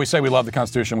conservatives, we say we love the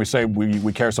Constitution. We say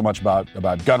we care so much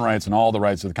about gun rights and all the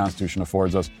rights that the Constitution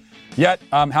affords us. Yet,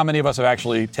 how many of us have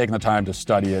actually taken the time to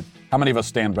study it? How many of us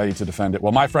stand ready to defend it?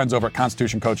 Well, my friends over at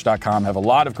ConstitutionCoach.com have a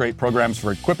lot of great programs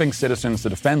for equipping citizens to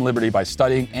defend liberty by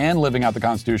studying and living out the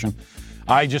Constitution.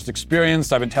 I've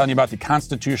been telling you about the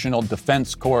Constitutional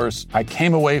Defense Course. I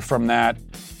came away from that,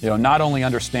 not only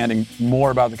understanding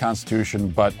more about the Constitution,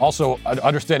 but also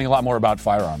understanding a lot more about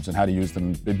firearms and how to use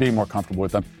them, being more comfortable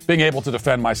with them, being able to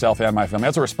defend myself and my family.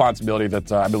 That's a responsibility that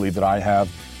I believe that I have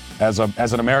as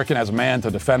an American, as a man,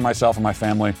 to defend myself and my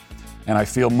family. And I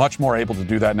feel much more able to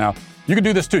do that now. You can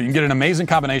do this too. You can get an amazing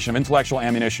combination of intellectual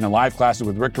ammunition and live classes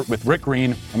with Rick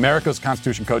Green, America's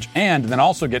Constitution coach, and then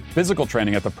also get physical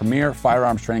training at the premier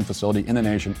firearms training facility in the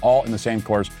nation, all in the same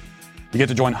course. You get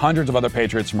to join hundreds of other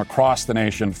patriots from across the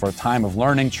nation for a time of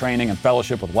learning, training, and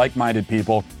fellowship with like-minded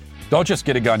people. Don't just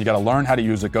get a gun. You got to learn how to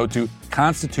use it. Go to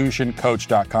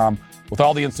ConstitutionCoach.com. With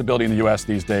all the instability in the U.S.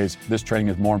 these days, this training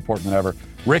is more important than ever.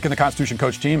 Rick and the Constitution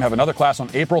Coach team have another class on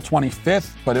April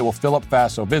 25th, but it will fill up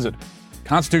fast, so visit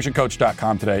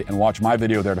ConstitutionCoach.com today and watch my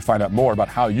video there to find out more about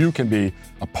how you can be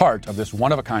a part of this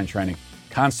one-of-a-kind training,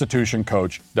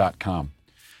 ConstitutionCoach.com.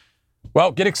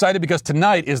 Well, get excited because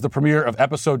tonight is the premiere of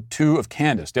episode 2 of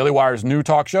Candace, Daily Wire's new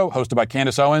talk show hosted by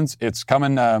Candace Owens. It's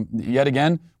coming yet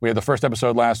again. We had the first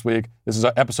episode last week. This is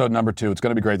episode number 2. It's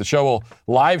going to be great. The show will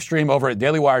live stream over at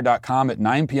dailywire.com at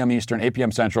 9 p.m. Eastern, 8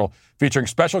 p.m. Central, featuring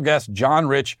special guests John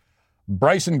Rich,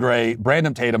 Bryson Gray,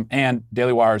 Brandon Tatum, and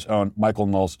Daily Wire's own Michael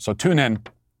Knowles. So tune in.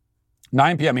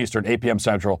 9 p.m. Eastern, 8 p.m.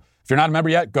 Central. If you're not a member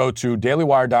yet, go to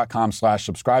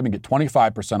dailywire.com/subscribe and get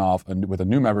 25% off with a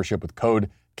new membership with code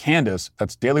Candace.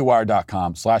 That's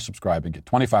dailywire.com/subscribe and get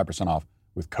 25% off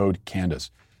with code Candace.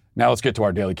 Now let's get to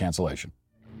our daily cancellation.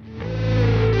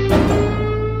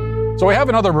 So we have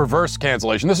another reverse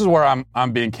cancellation. This is where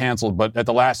I'm being canceled, but at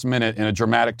the last minute, in a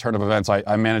dramatic turn of events,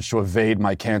 I managed to evade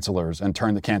my cancelers and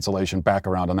turn the cancellation back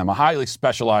around on them. A highly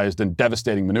specialized and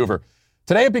devastating maneuver.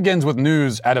 Today it begins with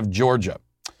news out of Georgia.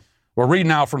 We're reading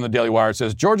now from the Daily Wire. It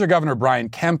says, Georgia Governor Brian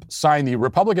Kemp signed the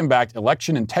Republican-backed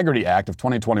Election Integrity Act of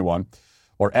 2021,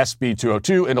 or SB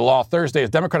 202, into law Thursday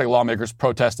as Democratic lawmakers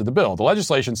protested the bill. The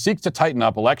legislation seeks to tighten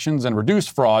up elections and reduce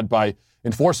fraud by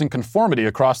enforcing conformity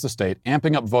across the state,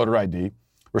 amping up voter ID,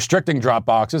 restricting drop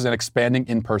boxes, and expanding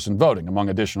in-person voting, among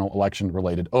additional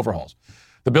election-related overhauls.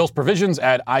 The bill's provisions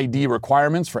add ID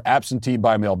requirements for absentee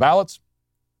by mail ballots.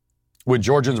 When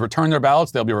Georgians return their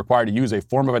ballots, they'll be required to use a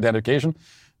form of identification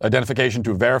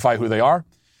to verify who they are.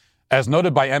 As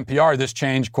noted by NPR, this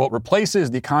change, quote,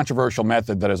 replaces the controversial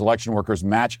method that as election workers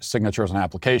match signatures on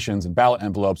applications and ballot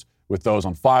envelopes with those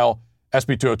on file.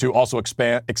 SB 202 also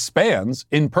expands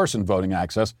in-person voting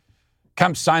access.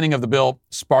 Kemp's signing of the bill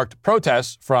sparked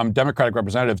protests from Democratic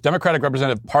representatives. Democratic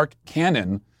Representative Park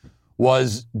Cannon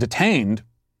was detained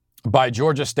by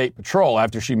Georgia State Patrol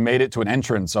after she made it to an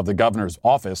entrance of the governor's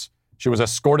office. She was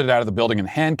escorted out of the building in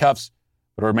handcuffs,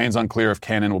 but it remains unclear if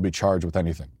Cannon will be charged with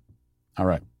anything. All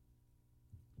right.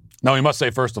 Now, we must say,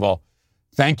 first of all,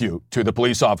 thank you to the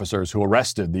police officers who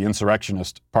arrested the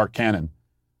insurrectionist Park Cannon.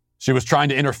 She was trying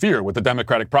to interfere with the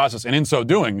democratic process, and in so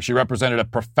doing, she represented a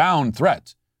profound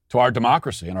threat to our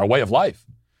democracy and our way of life.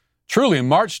 Truly,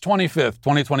 March 25th,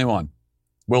 2021,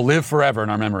 will live forever in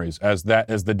our memories as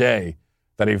the day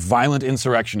that a violent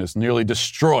insurrectionist nearly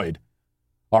destroyed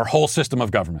our whole system of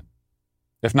government,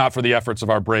 if not for the efforts of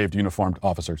our brave uniformed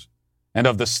officers and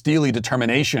of the steely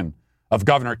determination of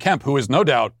Governor Kemp, who is no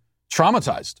doubt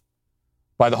traumatized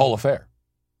by the whole affair.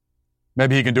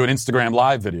 Maybe he can do an Instagram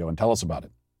live video and tell us about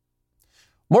it.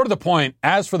 More to the point,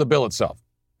 as for the bill itself,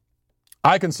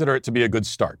 I consider it to be a good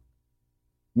start.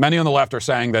 Many on the left are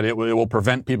saying that it will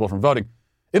prevent people from voting.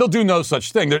 It'll do no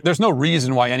such thing. There's no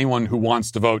reason why anyone who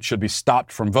wants to vote should be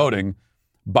stopped from voting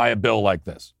by a bill like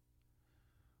this.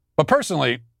 But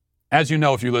personally, as you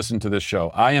know if you listen to this show,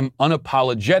 I am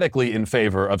unapologetically in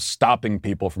favor of stopping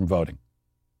people from voting.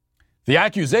 The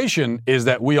accusation is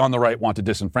that we on the right want to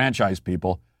disenfranchise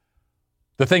people.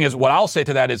 The thing is, what I'll say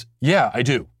to that is, yeah, I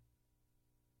do.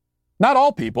 Not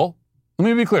all people. Let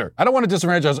me be clear. I don't want to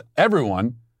disenfranchise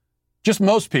everyone, just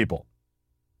most people,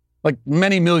 like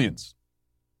many millions.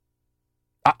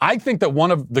 I think that one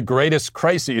of the greatest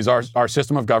crises our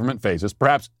system of government faces,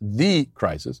 perhaps the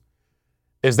crisis,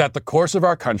 is that the course of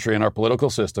our country and our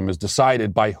political system is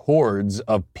decided by hordes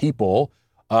of people,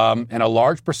 and a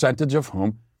large percentage of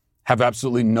whom have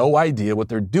absolutely no idea what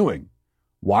they're doing,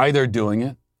 why they're doing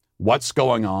it, what's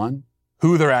going on,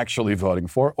 who they're actually voting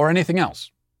for, or anything else.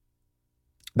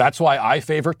 That's why I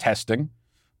favor testing,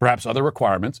 perhaps other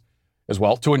requirements as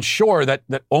well, to ensure that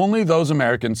only those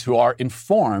Americans who are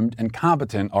informed and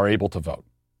competent are able to vote.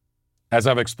 As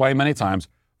I've explained many times,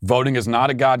 voting is not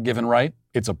a God-given right.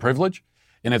 It's a privilege,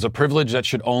 and it's a privilege that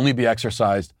should only be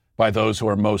exercised by those who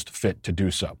are most fit to do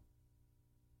so.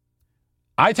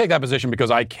 I take that position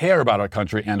because I care about our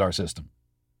country and our system.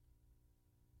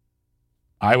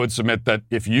 I would submit that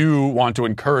if you want to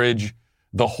encourage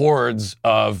the hordes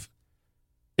of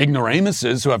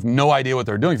ignoramuses who have no idea what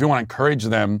they're doing, if you want to encourage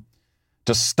them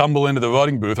to stumble into the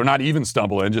voting booth, or not even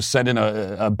stumble in, just send in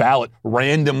a ballot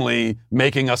randomly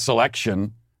making a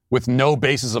selection with no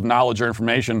basis of knowledge or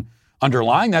information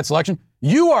underlying that selection,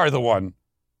 you are the one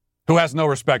who has no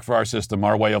respect for our system,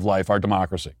 our way of life, our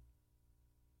democracy.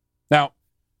 Now,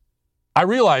 I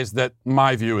realize that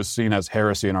my view is seen as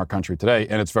heresy in our country today,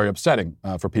 and it's very upsetting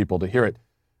for people to hear it.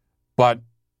 But,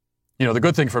 you know, the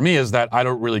good thing for me is that I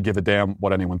don't really give a damn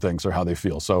what anyone thinks or how they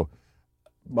feel. So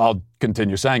I'll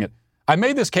continue saying it. I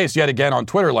made this case yet again on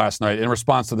Twitter last night in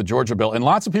response to the Georgia bill, and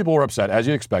lots of people were upset, as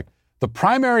you'd expect. The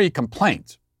primary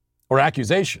complaint or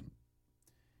accusation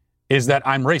is that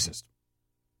I'm racist.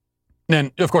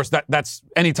 And, of course, that's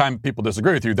anytime people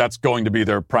disagree with you, that's going to be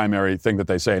their primary thing that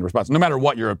they say in response. No matter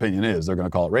what your opinion is, they're going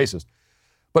to call it racist.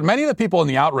 But many of the people in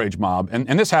the outrage mob, and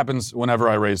this happens whenever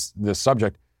I raise this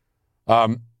subject,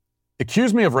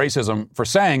 accuse me of racism for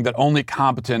saying that only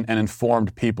competent and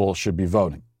informed people should be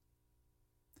voting.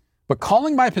 But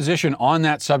calling my position on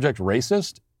that subject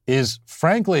racist is,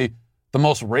 frankly, the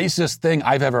most racist thing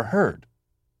I've ever heard.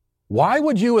 Why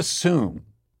would you assume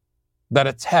that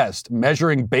a test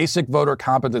measuring basic voter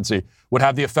competency would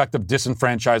have the effect of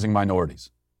disenfranchising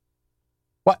minorities?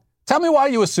 Tell me why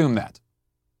you assume that.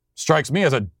 Strikes me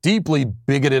as a deeply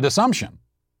bigoted assumption.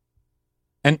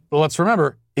 And let's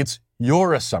remember, it's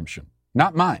your assumption,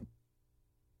 not mine.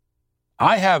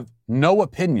 I have no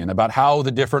opinion about how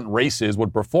the different races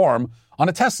would perform on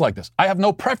a test like this. I have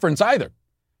no preference either.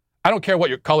 I don't care what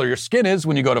your color your skin is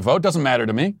when you go to vote. Doesn't matter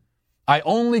to me. I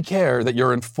only care that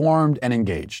you're informed and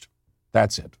engaged.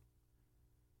 That's it.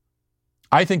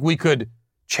 I think we could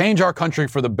change our country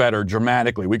for the better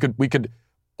dramatically. We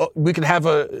could have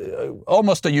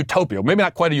almost a utopia. Maybe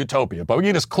not quite a utopia, but we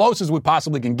get as close as we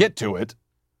possibly can get to it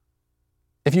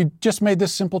if you just made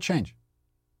this simple change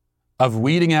of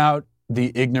weeding out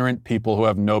the ignorant people who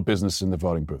have no business in the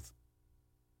voting booth.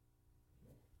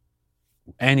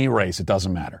 Any race, it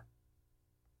doesn't matter.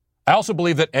 I also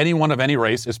believe that anyone of any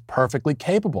race is perfectly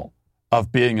capable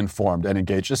of being informed and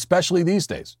engaged, especially these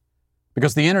days,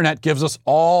 because the internet gives us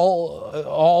all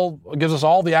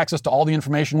the access to all the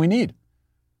information we need.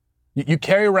 You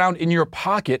carry around in your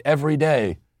pocket every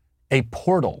day a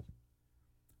portal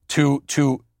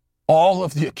to all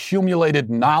of the accumulated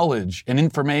knowledge and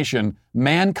information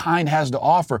mankind has to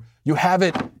offer. You have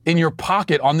it in your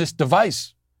pocket on this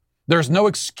device. There's no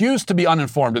excuse to be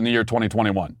uninformed in the year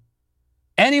 2021.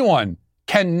 Anyone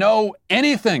can know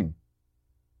anything.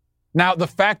 Now, the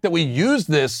fact that we use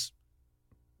this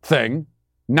thing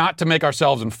not to make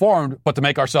ourselves informed, but to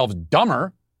make ourselves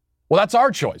dumber, well, that's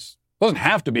our choice. It doesn't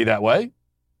have to be that way.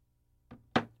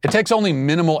 It takes only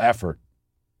minimal effort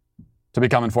to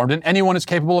become informed, and anyone is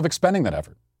capable of expending that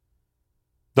effort.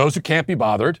 Those who can't be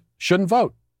bothered shouldn't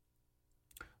vote.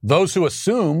 Those who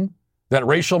assume that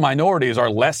racial minorities are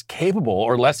less capable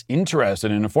or less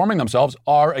interested in informing themselves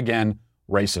are, again,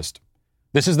 racist.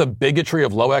 This is the bigotry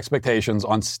of low expectations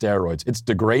on steroids. It's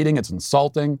degrading. It's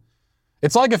insulting.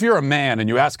 It's like if you're a man and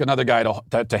you ask another guy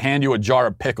to hand you a jar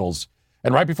of pickles,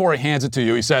 and right before he hands it to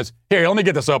you, he says, "Here, let me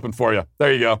get this open for you.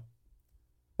 There you go."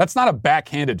 That's not a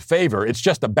backhanded favor. It's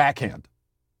just a backhand.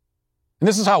 And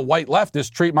this is how white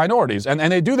leftists treat minorities. And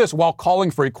they do this while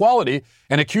calling for equality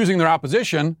and accusing their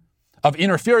opposition of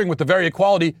interfering with the very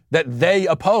equality that they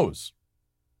oppose.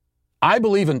 I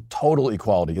believe in total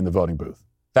equality in the voting booth.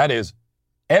 That is,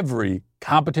 every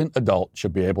competent adult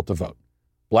should be able to vote.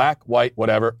 Black, white,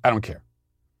 whatever, I don't care.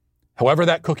 However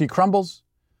that cookie crumbles,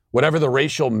 whatever the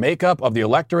racial makeup of the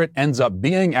electorate ends up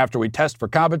being after we test for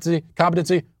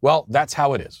competency, well, that's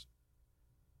how it is.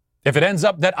 If it ends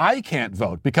up that I can't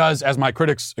vote because, as my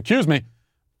critics accuse me,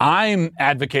 I'm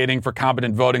advocating for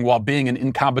competent voting while being an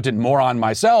incompetent moron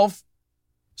myself,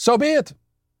 so be it.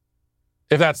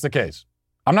 If that's the case,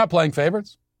 I'm not playing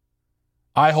favorites.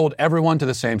 I hold everyone to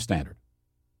the same standard.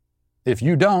 If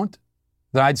you don't,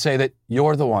 then I'd say that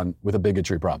you're the one with a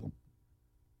bigotry problem.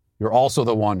 You're also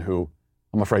the one who,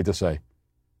 I'm afraid to say,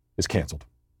 is canceled.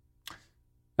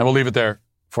 And we'll leave it there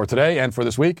for today and for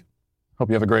this week. Hope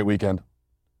you have a great weekend.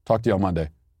 Talk to you on Monday.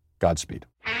 Godspeed.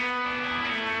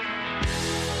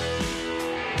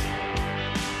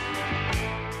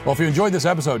 Well, if you enjoyed this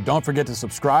episode, don't forget to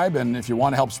subscribe. And if you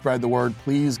want to help spread the word,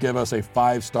 please give us a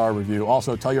 5-star review.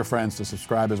 Also, tell your friends to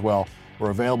subscribe as well. We're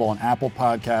available on Apple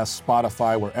Podcasts,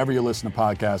 Spotify, wherever you listen to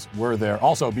podcasts, we're there.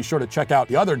 Also, be sure to check out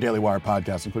the other Daily Wire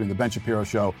podcasts, including The Ben Shapiro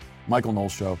Show, Michael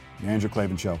Knowles Show, The Andrew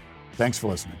Klavan Show. Thanks for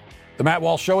listening. The Matt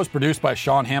Walsh Show is produced by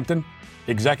Sean Hampton,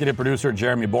 executive producer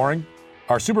Jeremy Boring.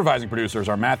 Our supervising producers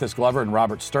are Mathis Glover and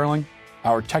Robert Sterling.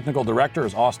 Our technical director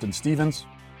is Austin Stevens.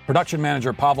 Production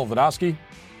manager Pavel Vodosky.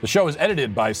 The show is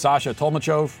edited by Sasha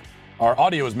Tolmachov. Our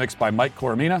audio is mixed by Mike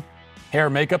Coromina. Hair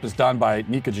and makeup is done by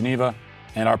Nika Geneva.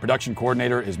 And our production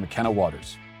coordinator is McKenna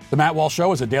Waters. The Matt Walsh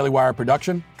Show is a Daily Wire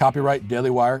production. Copyright Daily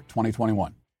Wire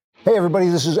 2021. Hey, everybody,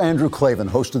 this is Andrew Klavan,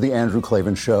 host of The Andrew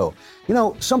Klavan Show. You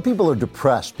know, some people are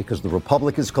depressed because the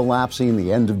Republic is collapsing, the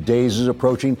end of days is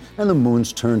approaching, and the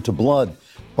moon's turned to blood.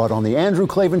 But on The Andrew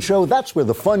Klavan Show, that's where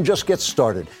the fun just gets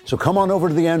started. So come on over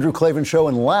to The Andrew Klavan Show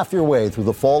and laugh your way through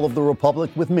the fall of the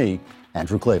Republic with me,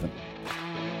 Andrew Klavan.